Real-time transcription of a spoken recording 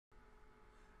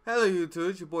Hello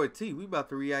YouTube, it's your boy T. We about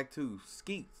to react to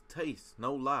Skeet's Taste,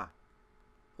 No Lie.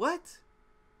 What?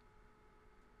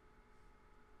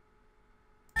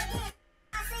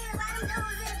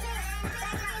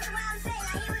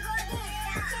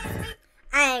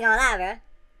 I ain't gonna lie, bro.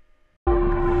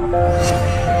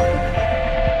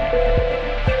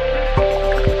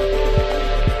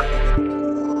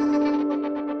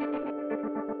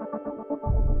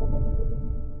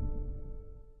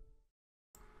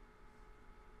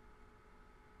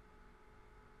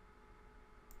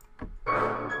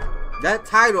 That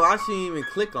title, I shouldn't even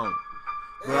click on it.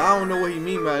 But I don't know what he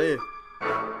mean by this.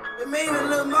 It mean a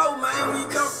little more, man, when you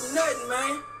come from nothing,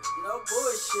 man. No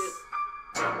bullshit.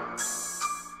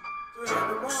 3 in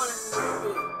the morning,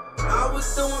 I was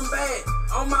doing bad.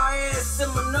 On my ass and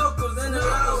my knuckles in the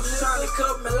lounge, trying to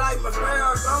cut me like my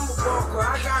barrel gumbo walker.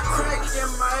 I got crack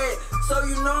in my head, so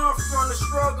you know I'm from the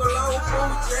struggle. Old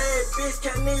booty head bitch,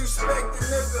 can't even respect the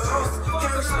nigga hustle.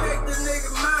 Can't respect the nigga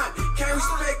mind, can't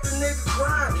respect the nigga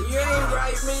grind. You ain't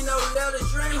write me no letters,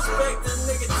 you ain't respect the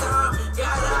nigga time.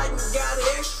 Got out and got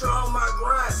extra on my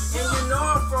grind. And you know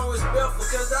I'm from respectful,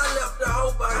 cause I left the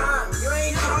hoe behind. You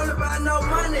ain't calling about no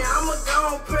money, I'ma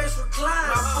go on press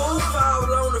recline. My food fall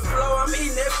on the floor, I'm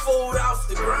eating that food off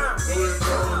the ground.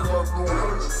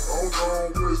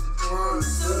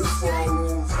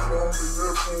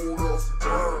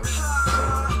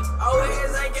 Old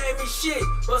heads ain't gave me shit,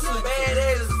 but some bad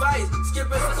ass advice.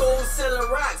 Skipping school, selling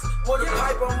rocks, with a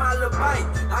pipe on my little bike.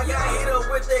 I got hit up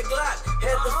with that Glock,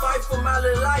 had to fight for my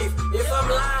little life. If I'm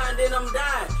lying, then I'm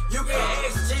dying. You can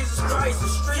ask Jesus Christ, the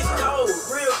streets cold,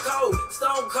 real cold,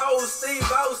 stone cold. Steve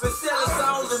O's been selling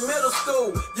songs in middle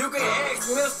school. You can ask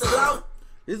Mr. Low.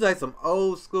 This is like some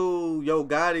old school Yo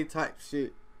Gotti type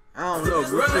shit. I don't know,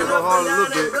 but shit go hard a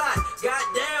little bit.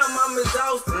 Goddamn, I'm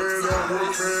exhausted.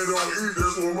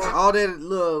 All that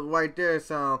little right there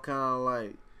sound kind of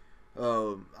like,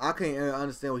 I can't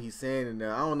understand what he's saying in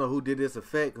there. I don't know who did this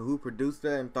effect or who produced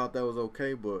that and thought that was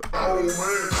okay, but. Oh man,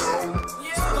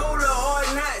 school of hard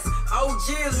knocks. OG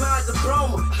is my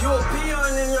diploma. You a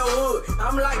peon in your hood.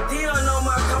 I'm like Dion on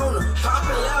my corner.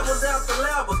 Popping levels after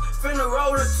levels. Finna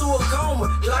roll into a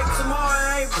coma. Like tomorrow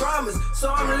I ain't promised.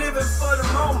 So I'm living for the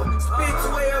moment. Spit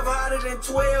 12 hotter than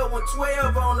 12 when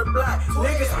 12 on the block.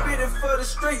 Niggas spitting for the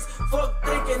streets. Fuck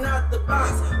thinking out the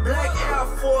box. Black Air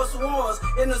Force Ones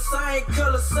in the same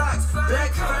color socks.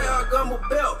 Black fire gumbo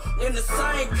belt in the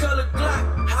same color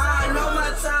Glock. How I know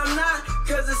my time now?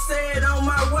 Cause it said on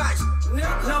my watch.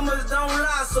 Numbers don't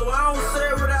lie, so I don't say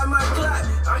it without my clock.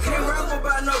 I can't rap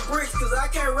about no bricks, cause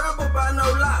I can't rap about no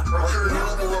lie. I can't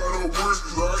rap about no bricks,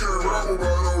 cause I can't rap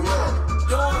about no lie.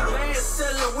 Doing bands,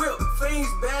 selling whip, fiends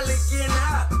barely getting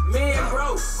hot. Me and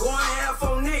bro, going half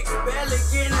on nicks, barely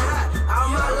getting hot.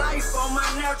 All my life on my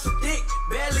natural dick,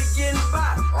 barely getting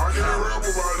by. I can't rap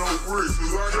about no bricks,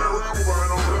 cause I can't rap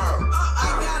about no lie. I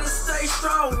gotta stay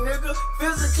strong, nigga,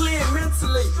 physically and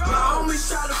mentally. My homies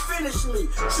try to finish me,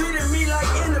 treating me like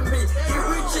enemy. He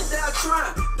rich without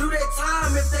trying, do that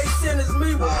time if they sentence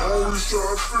me. My homies try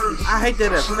to finish me. I hate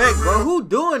that effect, bro. Who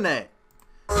doing that?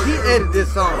 He edited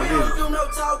this song, He don't do no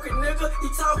talking, nigga. He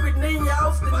talking in your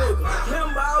off the nigga.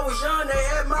 Remember I was young, they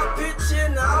had my picture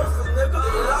in the office, nigga.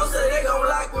 The law said they gon'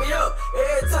 lock me up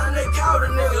every time they caught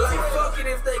a nigga. Like fuck it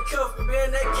if they cuff me, be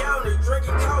in that county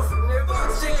drinking coffee, nigga.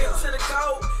 Sticking to the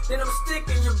code, then I'm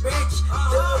sticking you, bitch.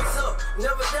 Dubs up,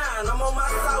 never dying. I'm on my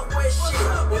Southwest shit.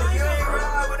 And if you ain't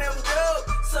ride with them dubs,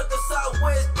 suck the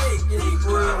Southwest dick. And he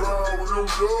ride with them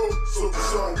dubs, suck the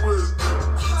Southwest dick.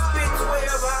 Spit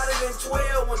 12 hotter than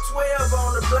 12 when 12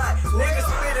 on the block. Niggas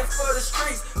spitting for the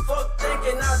streets, fuck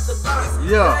thinking out the box.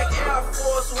 Yeah. Black Air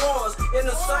Force Ones in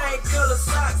the same color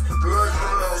socks. Black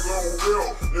Air's on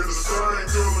belt in the same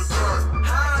color socks.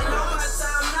 How I know my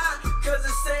time now? Cause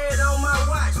it said on my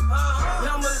watch.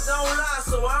 Numbers don't lie,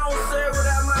 so I don't say it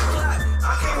without my clock.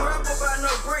 I can't rap about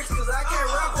no bricks, cause I can't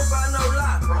rap about no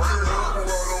lie. I can't rap about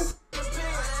no.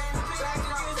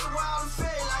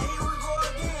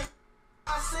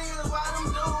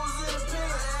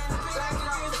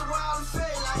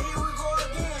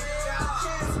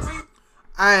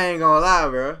 I ain't gonna lie,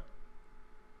 bro.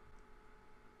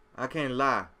 I can't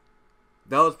lie.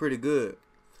 That was pretty good.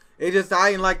 It just, I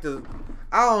didn't like the,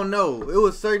 I don't know. It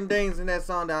was certain things in that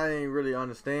song that I didn't really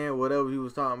understand. Whatever he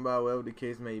was talking about, whatever the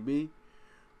case may be.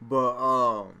 But,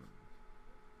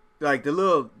 like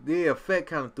the effect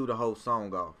kind of threw the whole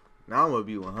song off. Now I'm gonna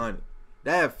be 100.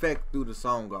 That effect threw the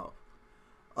song off.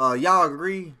 Y'all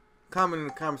agree? Comment in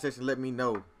the comment section, let me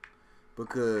know.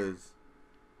 Because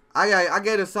I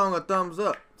gave the song a thumbs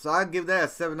up, so I give that a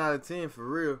 7 out of 10 for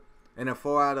real, and a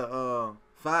 4 out of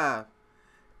 5.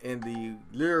 in the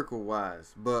lyrical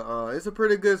wise. But it's a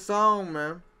pretty good song,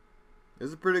 man.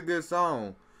 It's a pretty good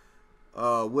song.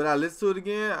 Would I listen to it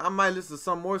again? I might listen to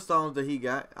some more songs that he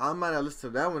got. I might not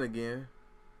listen to that one again.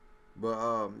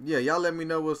 But yeah, y'all let me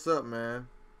know what's up, man.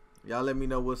 Y'all let me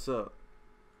know what's up.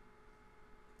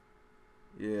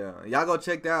 Yeah, y'all go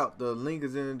check that out. The link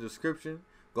is in the description.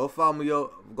 Go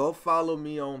follow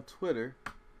me on Twitter.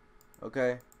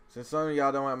 Okay. Since some of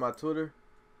y'all don't have my Twitter,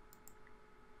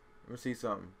 let me see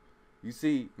something. You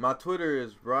see, my Twitter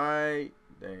is right.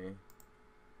 Dang.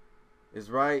 It's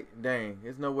right. Dang.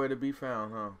 It's nowhere to be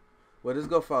found, huh? Well, just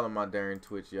go follow my darn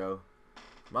Twitch, yo.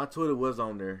 My Twitter was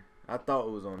on there. I thought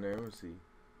it was on there. Let me see.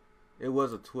 It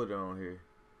was a Twitter on here.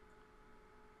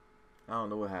 I don't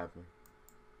know what happened.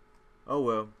 Oh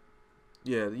well.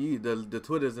 Yeah, the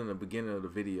Twitter's in the beginning of the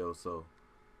video, so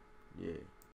yeah.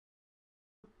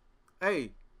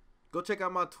 Hey, go check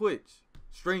out my Twitch.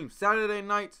 Stream Saturday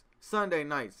nights, Sunday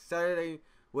nights, Saturday,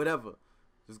 whatever.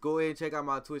 Just go ahead and check out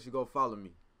my Twitch and go follow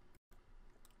me.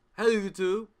 Hey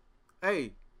YouTube.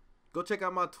 Hey, go check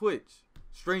out my Twitch.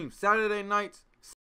 Stream Saturday nights,